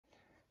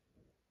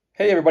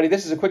Hey everybody,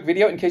 this is a quick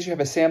video in case you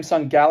have a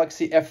Samsung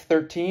Galaxy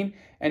F13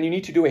 and you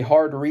need to do a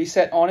hard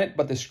reset on it,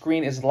 but the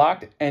screen is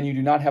locked and you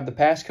do not have the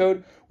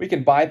passcode. We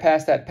can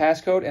bypass that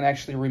passcode and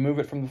actually remove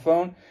it from the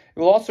phone. It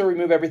will also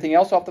remove everything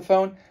else off the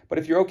phone, but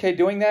if you're okay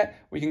doing that,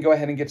 we can go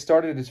ahead and get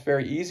started. It's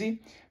very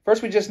easy.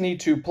 First, we just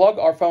need to plug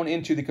our phone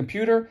into the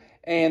computer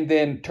and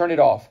then turn it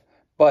off.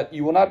 But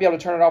you will not be able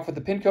to turn it off with the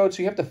pin code,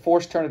 so you have to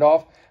force turn it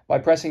off by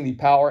pressing the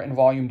power and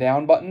volume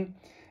down button.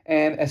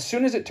 And as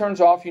soon as it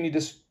turns off, you need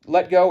to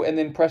let go and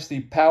then press the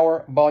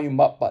power volume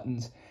up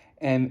buttons.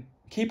 And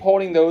keep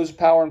holding those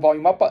power and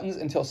volume up buttons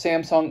until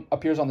Samsung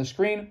appears on the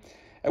screen,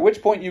 at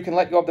which point you can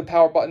let go of the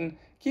power button.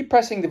 Keep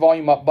pressing the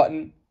volume up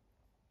button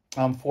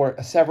for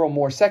several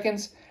more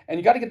seconds. And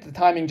you got to get the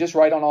timing just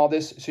right on all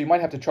this, so you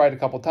might have to try it a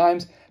couple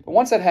times. But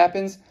once that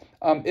happens,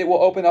 it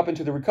will open up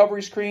into the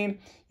recovery screen.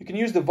 You can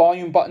use the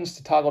volume buttons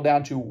to toggle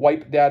down to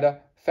wipe data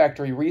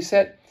factory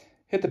reset.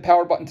 Hit the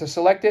power button to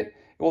select it.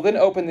 It will then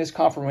open this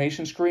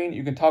confirmation screen.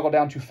 You can toggle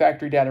down to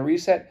factory data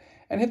reset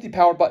and hit the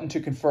power button to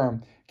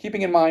confirm.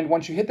 Keeping in mind,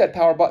 once you hit that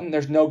power button,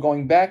 there's no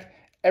going back.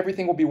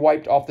 Everything will be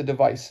wiped off the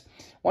device.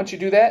 Once you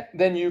do that,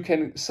 then you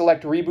can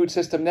select reboot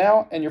system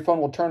now and your phone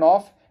will turn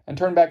off and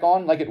turn back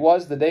on like it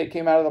was the day it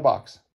came out of the box.